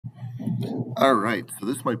All right, so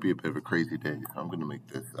this might be a bit of a crazy day. I'm going to make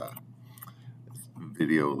this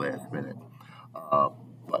video last minute. Uh,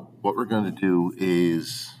 but what we're going to do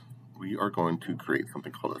is we are going to create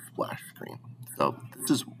something called a splash screen. So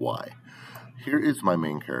this is why. Here is my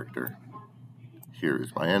main character. Here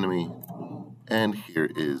is my enemy. And here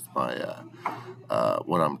is my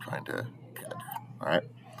what I'm trying to catch. All right.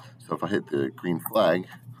 So if I hit the green flag,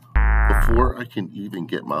 before I can even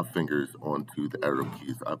get my fingers onto the arrow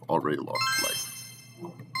keys, I've already lost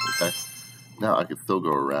life. Okay. Now I can still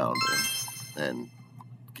go around and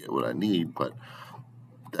get what I need, but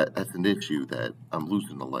that's an issue that I'm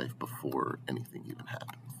losing the life before anything even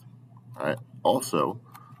happens. All right. Also,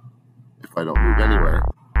 if I don't move anywhere,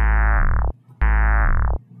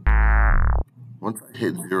 once I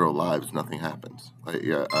hit 0 lives, nothing happens.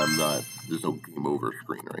 I'm not. There's no game over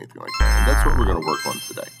screen or anything like that. And that's what we're going to work on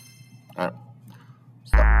today. All right.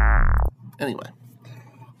 So, anyway,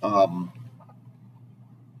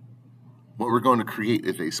 what we're going to create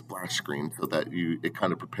is a splash screen so that it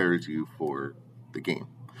kind of prepares you for the game.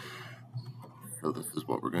 So this is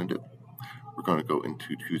what we're going to do. We're going to go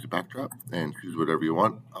into choose a backdrop and choose whatever you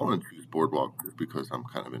want. I want to choose boardwalk just because I'm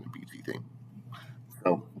kind of in a beachy thing.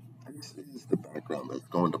 So this is the background that's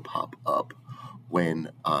going to pop up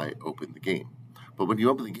when I open the game. But when you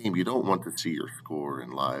open the game, you don't want to see your score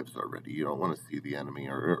and lives already. You don't want to see the enemy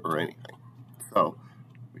or anything. So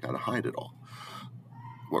we got to hide it all.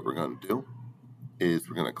 What we're going to do is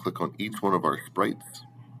we're going to click on each one of our sprites.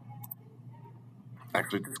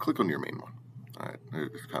 Actually, just click on your main one. All right,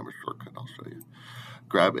 there's kind of a shortcut I'll show you.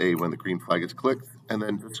 Grab A when the green flag is clicked, and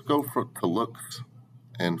then just go to looks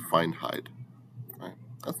and find hide. All right,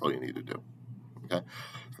 that's all you need to do. Okay,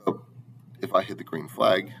 so if I hit the green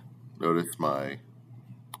flag, notice my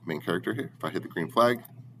main character here. If I hit the green flag,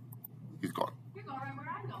 he's gone. You're going right where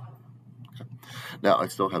I'm going. Okay. Now I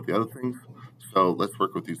still have the other things, so let's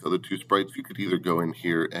work with these other two sprites. You could either go in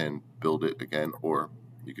here and build it again, or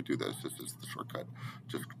you could do this. This is the shortcut.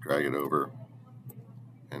 Just drag it over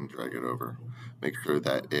and drag it over. Make sure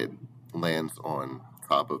that it lands on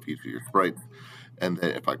top of each of your sprites. And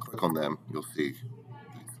then if I click on them, you'll see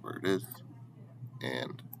that's where it is.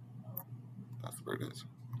 And that's where it is.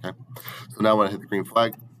 Okay. So now when I hit the green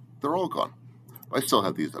flag, they're all gone. I still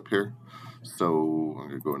have these up here. So I'm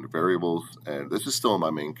going to go into variables. And this is still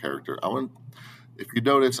my main character. If you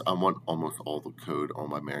notice, I want almost all the code on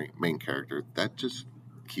my main character. That just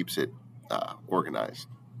keeps it organized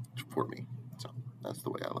for me. So that's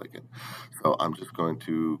the way I like it. So I'm just going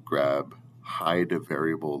to grab hide a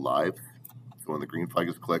variable live. So when the green flag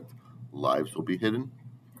is clicked, lives will be hidden.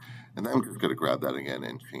 And then I'm just going to grab that again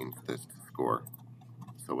and change this to score.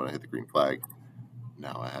 So when I hit the green flag,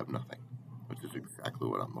 now I have nothing, which is exactly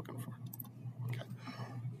what I'm looking for. Okay.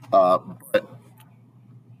 But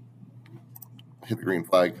hit the green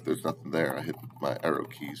flag, there's nothing there. I hit my arrow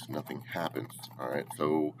keys, nothing happens. All right,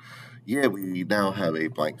 so yeah, we now have a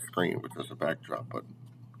blank screen, which is a backdrop, but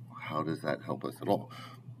how does that help us at all?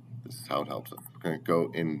 This is how it helps us. We're going to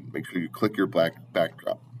go and make sure you click your black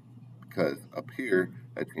backdrop, because up here,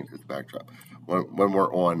 that changes the backdrop. When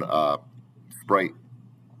we're on sprite,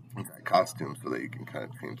 costume, so that you can kind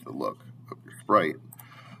of change the look of your sprite,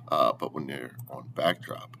 but when you're on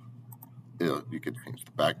backdrop, you can change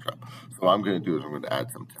the backdrop. So what I'm going to do is I'm going to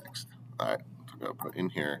add some text. All right, so I'm going to put in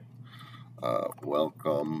here,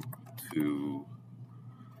 welcome to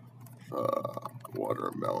the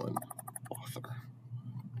watermelon author.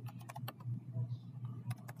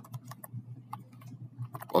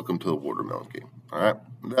 Welcome to the watermelon game. All right,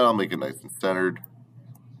 and then I'll make it nice and centered.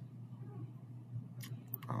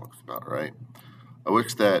 That looks about right. I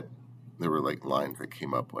wish that there were like lines that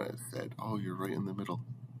came up when it said, "Oh, you're right in the middle."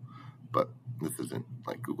 But this isn't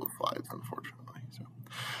like Google Slides, unfortunately. So,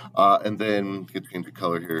 and then you can change the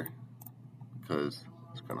color here because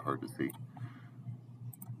it's kind of hard to see.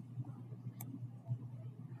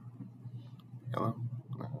 Yellow.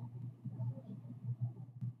 No.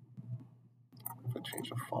 If I change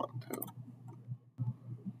the font too.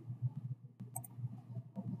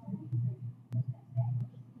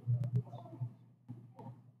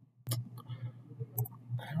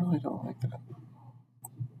 I really don't like that.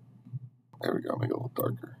 There we go. Make it a little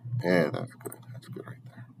darker. Yeah, that's good. That's good right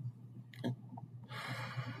there. Okay.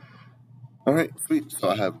 All right, sweet. So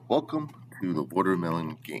I have welcome to the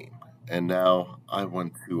watermelon game. And now I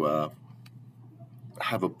want to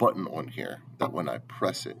have a button on here that when I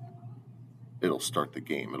press it, it'll start the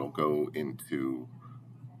game. It'll go into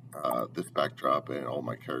this backdrop and all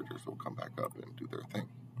my characters will come back up and do their thing.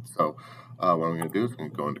 So what I'm going to do is I'm going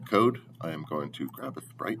to go into code. I am going to grab a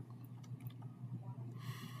sprite.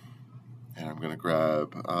 And I'm gonna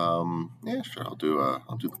grab, yeah, sure, I'll do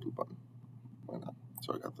the blue button. Why not?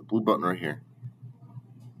 So I got the blue button right here.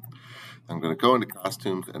 I'm gonna go into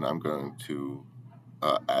costumes and I'm going to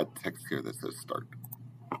add text here that says start.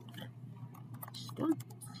 Okay. Start.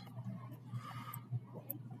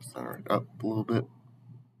 Center it up a little bit.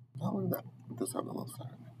 Oh, look at that. It does have a little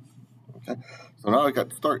center. Okay. So now I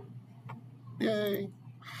got start. Yay.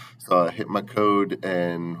 So I hit my code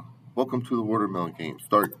and welcome to the watermelon game.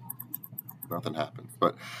 Start. Nothing happens.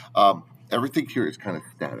 But everything here is kind of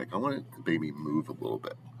static. I want it to maybe move a little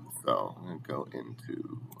bit. So I'm going to go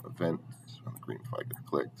into events. When the green flag is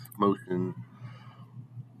clicked. Motion.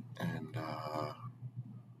 And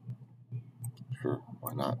sure,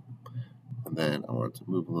 why not? And then I want it to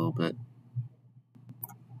move a little bit.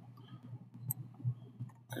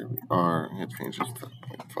 There we are. I'm going to change this to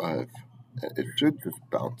 0.5. It should just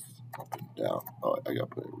bounce up and down. Oh, I got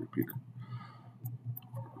to put in a repeater.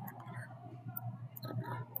 There we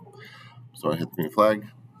are. So I hit the green flag.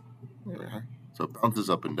 There we are. So it bounces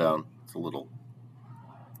up and down. It's a little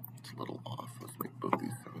off. Let's make both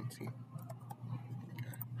these 17.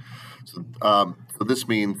 Okay. So this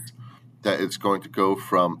means that it's going to go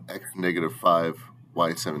from x negative 5,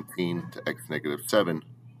 y 17 to x negative 7,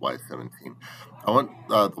 y 17. I want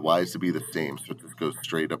the y's to be the same, so it just goes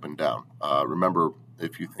straight up and down. Remember,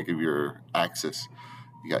 if you think of your axis,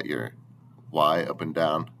 you got your y up and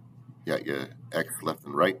down, you got your x left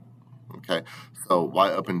and right. Okay, so y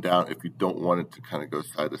up and down, if you don't want it to kind of go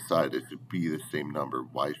side to side, it should be the same number.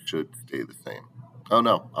 Y should stay the same. Oh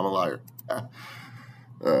no, I'm a liar.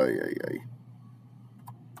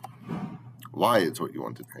 Y is what you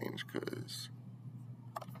want to change because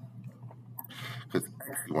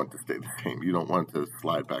you want to stay the same. You don't want it to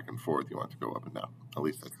slide back and forth. You want it to go up and down. At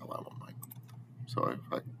least that's how I want mine. So if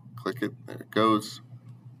I click it, there it goes.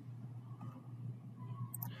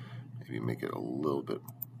 Maybe make it a little bit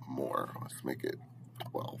more. Let's make it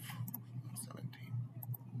 12, 17.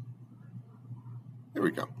 There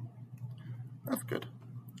we go. That's good.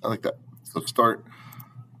 I like that. So start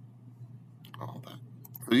all that.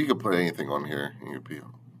 So you can put anything on here. You can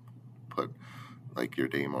put like your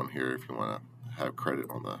name on here if you want to have credit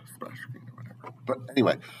on the splash screen or whatever. But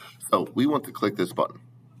anyway, so we want to click this button.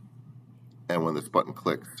 And when this button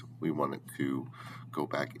clicks, we want it to go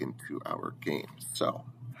back into our game. So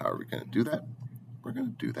how are we going to do that? We're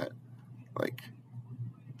going to do that like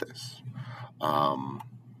this.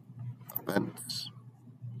 Events.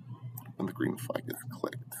 When the green flag is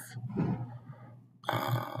clicked.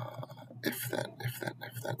 If then.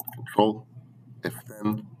 Control. If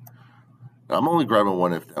then. Now, I'm only grabbing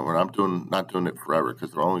one if then. Not doing it forever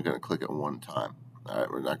because we're only going to click it one time. All right,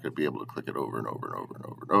 we're not going to be able to click it over and over and over and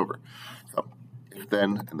over and over. So if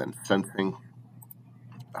then and then sensing.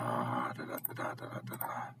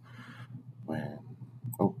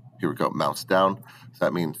 Oh, here we go. Mouse down. So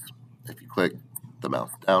that means if you click the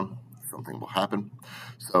mouse down, something will happen.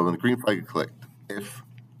 So when the green flag is clicked, if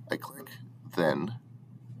I click, then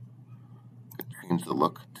I change the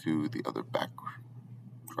look to the other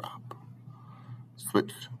backdrop.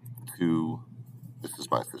 Switch to this is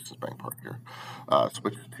my Sisters Bank part here.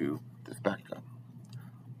 Switch to this backdrop.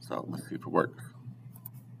 So let's see if it works.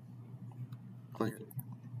 Click it.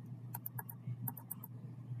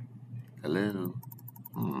 Hello.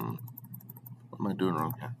 What am I doing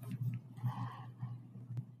wrong here?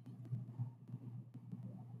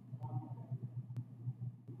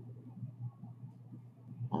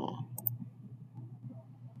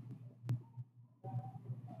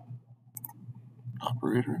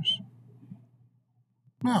 Operators.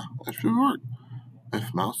 Yeah, that should work.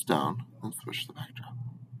 If mouse down, then switch the backdrop.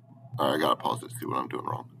 Alright, I gotta pause it to see what I'm doing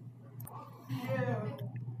wrong.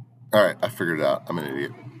 Alright, I figured it out. I'm an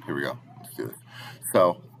idiot. Here we go. Let's do this.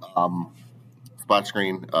 So, splash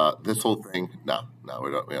screen, this whole thing, no,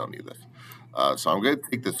 we don't need this. So I'm going to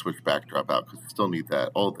take this switch backdrop out because I still need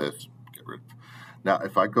that. All this, get rid of. Now,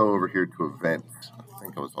 if I go over here to events, I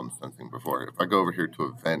think I was on sensing before. If I go over here to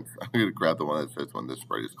events, I'm going to grab the one that says when this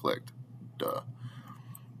sprite is clicked. Duh.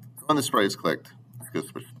 So when the sprite is clicked, let's go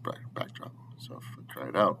switch the backdrop. So if I try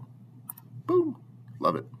it out, boom,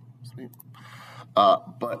 love it. Sweet.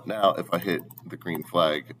 But now if I hit the green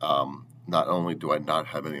flag, not only do I not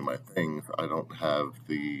have any of my things, I don't have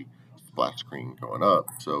the splash screen going up.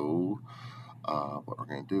 So what we're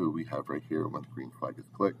going to do, we have right here when the green flag is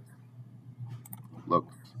clicked,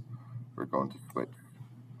 looks, we're going to switch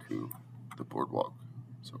to the boardwalk.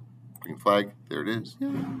 So green flag, there it is. Yay.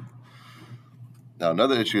 Now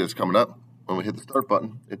another issue that's coming up, when we hit the start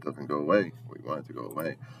button, it doesn't go away. We want it to go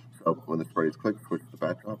away. So when the sprite is clicked, switch to the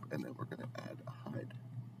backdrop, and then we're going to add a hide.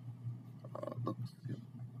 Looks, yeah.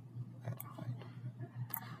 Add a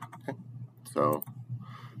So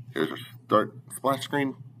here's our start splash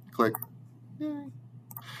screen. Click. Yay.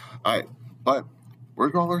 All right, but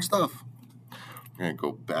where's all our stuff? We're going to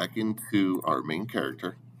go back into our main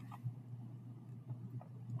character.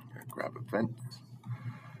 We're going to grab events.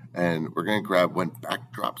 And we're going to grab when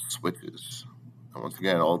backdrop switches. And once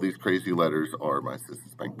again, all these crazy letters are my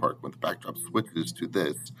assistant's bank park. When the backdrop switches to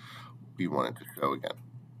this, we want it to show again.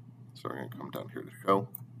 So we're going to come down here to show.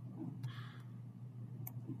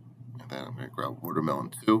 And then I'm going to grab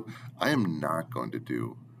watermelon 2. I am not going to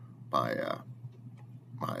do my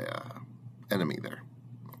enemy there.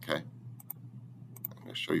 Okay? I'm going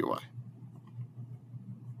to show you why.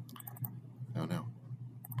 No.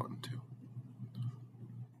 Button 2.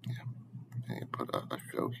 Yeah. I'm going to put a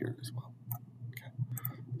show here as well. Okay.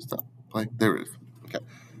 Stop. Play. There it is. Okay.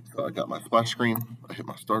 So I got my splash screen. I hit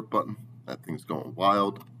my start button. That thing's going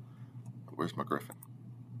wild. Where's my griffin?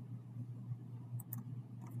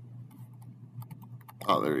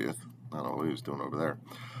 Oh, there he is. I don't know what he was doing over there.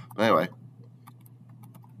 But anyway.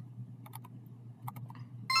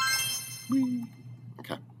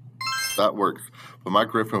 Okay. That works. But my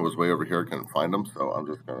griffin was way over here. I couldn't find him, so I'm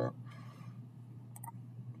just going to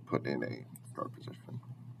put in a start position.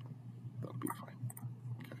 That'll be fine.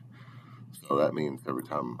 Okay. So that means every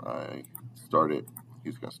time I start it,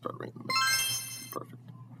 he's going to start right in the middle. Perfect.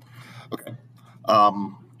 Okay.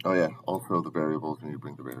 Oh yeah, also the variables, and you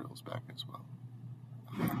bring the variables back as well.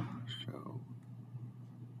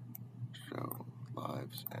 Show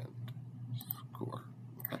lives and score.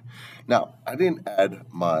 Okay. Now, I didn't add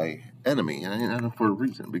my enemy, and I didn't add it for a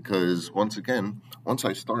reason, because once again, once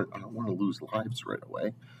I start, I don't want to lose lives right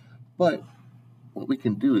away. But what we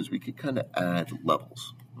can do is we can kind of add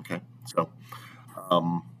levels. Okay. So,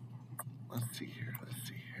 let's see here.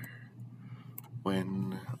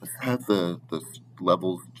 Let's have the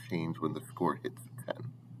levels change when the score hits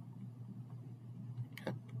 10.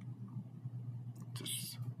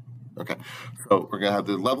 Okay, so we're going to have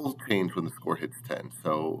the levels change when the score hits 10.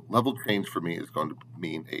 So level change for me is going to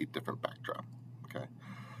mean a different backdrop. Okay,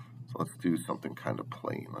 so let's do something kind of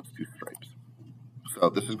plain. Let's do stripes. So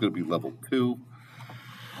this is going to be level 2.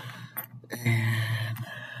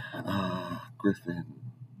 And Griffin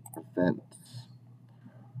events.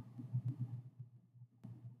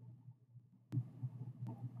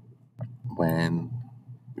 When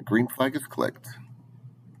the green flag is clicked,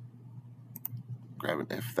 grab an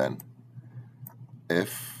if then.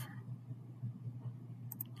 If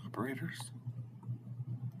operators.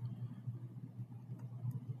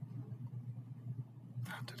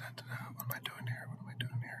 What am I doing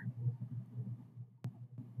here?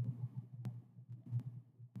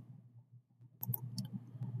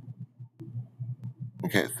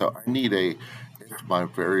 Okay, so I need if my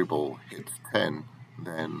variable hits 10,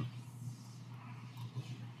 then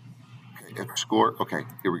if score, okay,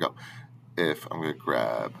 here we go. If I'm going to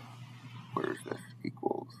grab, where's this?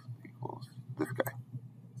 Equals this guy.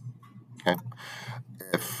 Okay.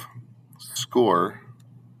 If score,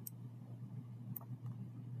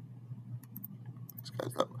 this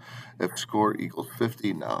guy's up. If score equals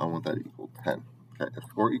 50, now I want that equal 10. Okay. If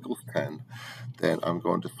score equals 10, then I'm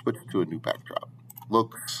going to switch to a new backdrop.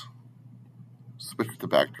 Looks, switch to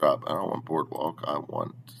backdrop. I don't want boardwalk. I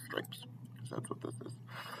want stripes, because that's what this is.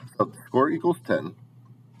 So if score equals 10,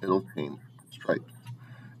 it'll change to stripes.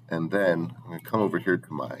 And then I'm going to come over here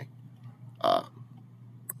to my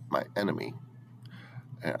my enemy,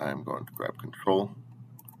 and I'm going to grab control.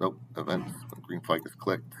 Nope, events. When green flag is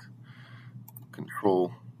clicked,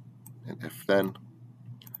 control, and if then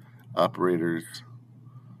operators.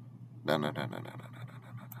 No.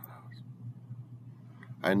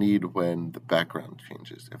 I need when the background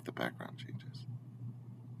changes. If the background changes,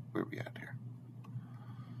 where are we at here?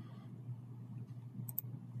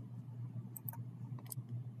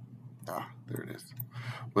 There it is.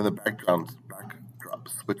 When the backdrop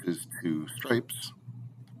switches to stripes,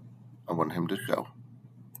 I want him to show.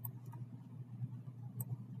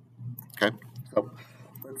 Okay, so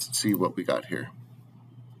let's see what we got here.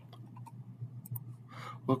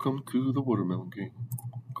 Welcome to the watermelon game.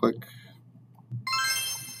 Click.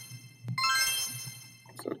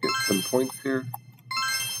 So get some points here.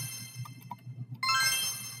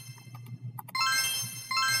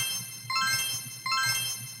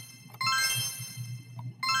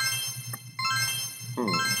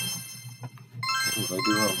 What did I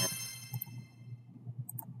do wrong?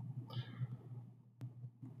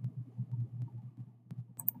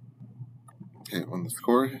 Okay, when the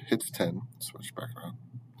score hits 10, switch back around.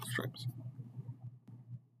 Stripes.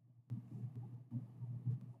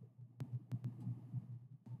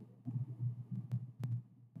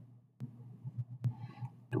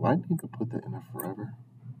 Do Do I need to put that in there forever?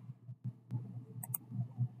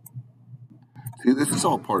 See, this is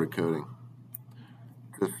all part of coding.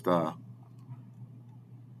 Just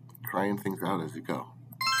trying things out as you go.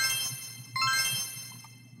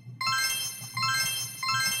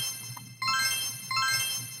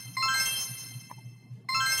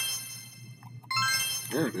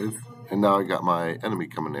 There it is. And now I got my enemy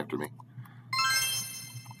coming after me.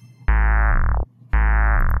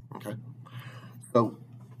 Okay. So,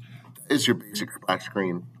 is your basic splash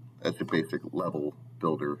screen as your basic level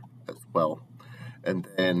builder as well. And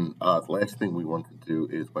then the last thing we want to do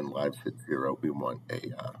is when lives hit 0, we want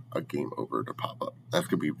a game over to pop up. That's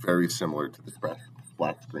going to be very similar to the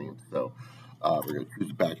splash screen. So we're going to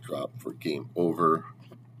choose a backdrop for game over.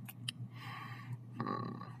 I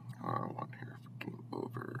want here for game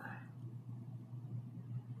over.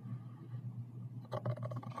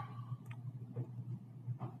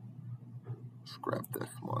 Let's grab this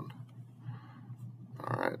one.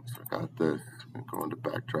 Alright, so I got this. I'm going to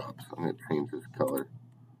backdrops. I'm going to change this color.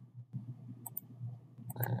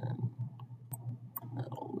 And that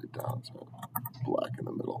all the way down, so black in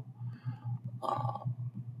the middle.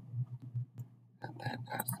 And then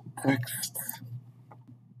add some text.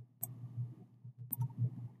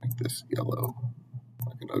 Make this yellow,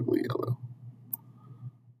 like an ugly yellow.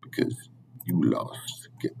 Because you lost.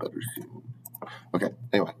 Get better soon. Okay,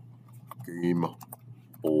 anyway. Game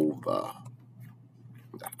over.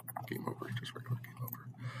 No, game over, just regular game over.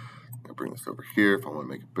 I'm gonna bring this over here if I want to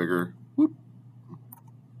make it bigger. Whoop.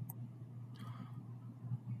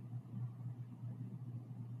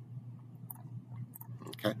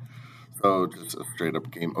 Okay, so just a straight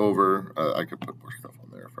up game over. I could put more stuff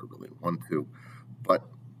on there if I really want to, but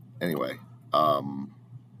anyway,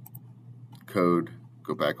 code.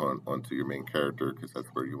 Go back onto your main character because that's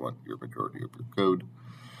where you want your majority of your code.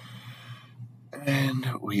 And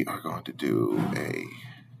we are going to do a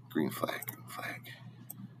green flag,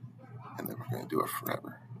 and then we're going to do a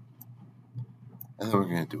forever, and then we're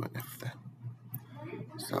going to do an if then.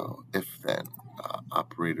 So if then,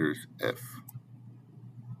 operators if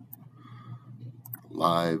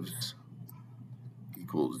lives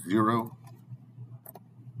equals 0,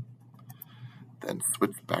 then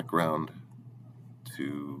switch background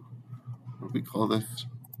to, what do we call this?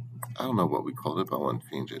 I don't know what we called it, but I want to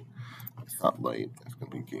change it. It's not light, it's going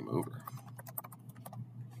to be game over.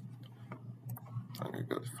 So I'm going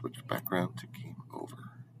to go to switch background to game over.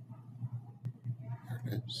 There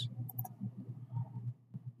it is.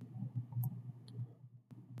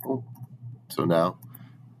 Oh. So now,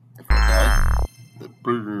 if I die, the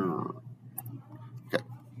brrr. Okay.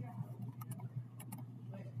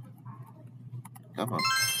 Come on.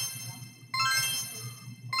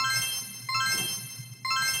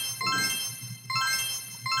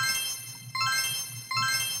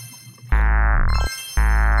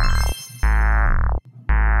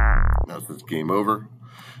 Now this is game over.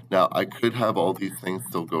 Now I could have all these things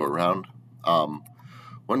still go around.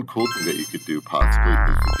 One cool thing that you could do possibly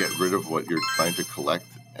is to get rid of what you're trying to collect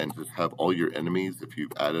and just have all your enemies if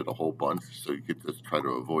you've added a whole bunch, so you could just try to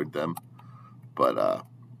avoid them. But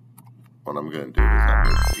what I'm going to do is I'm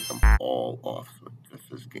going to take them all off, so this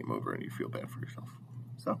is game over and you feel bad for yourself.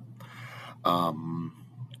 So,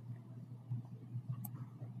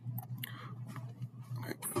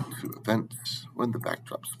 okay, go to events. When the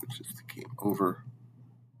backdrop switches to game over,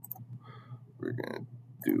 we're going to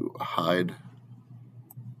do a hide.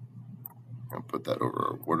 I'll put that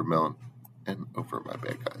over a watermelon and over my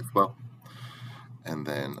bad guy as well. And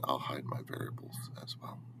then I'll hide my variables as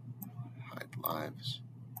well. Hide lives.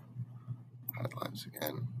 Hide lives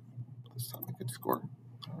again. This time I can score.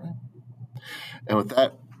 All right. And with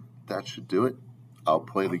that, that should do it. I'll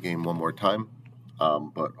play the game one more time.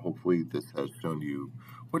 But hopefully this has shown you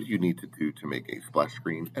what you need to do to make a splash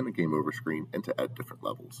screen and a game over screen and to add different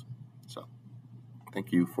levels. So,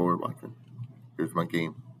 thank you for watching. Here's my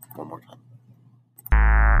game.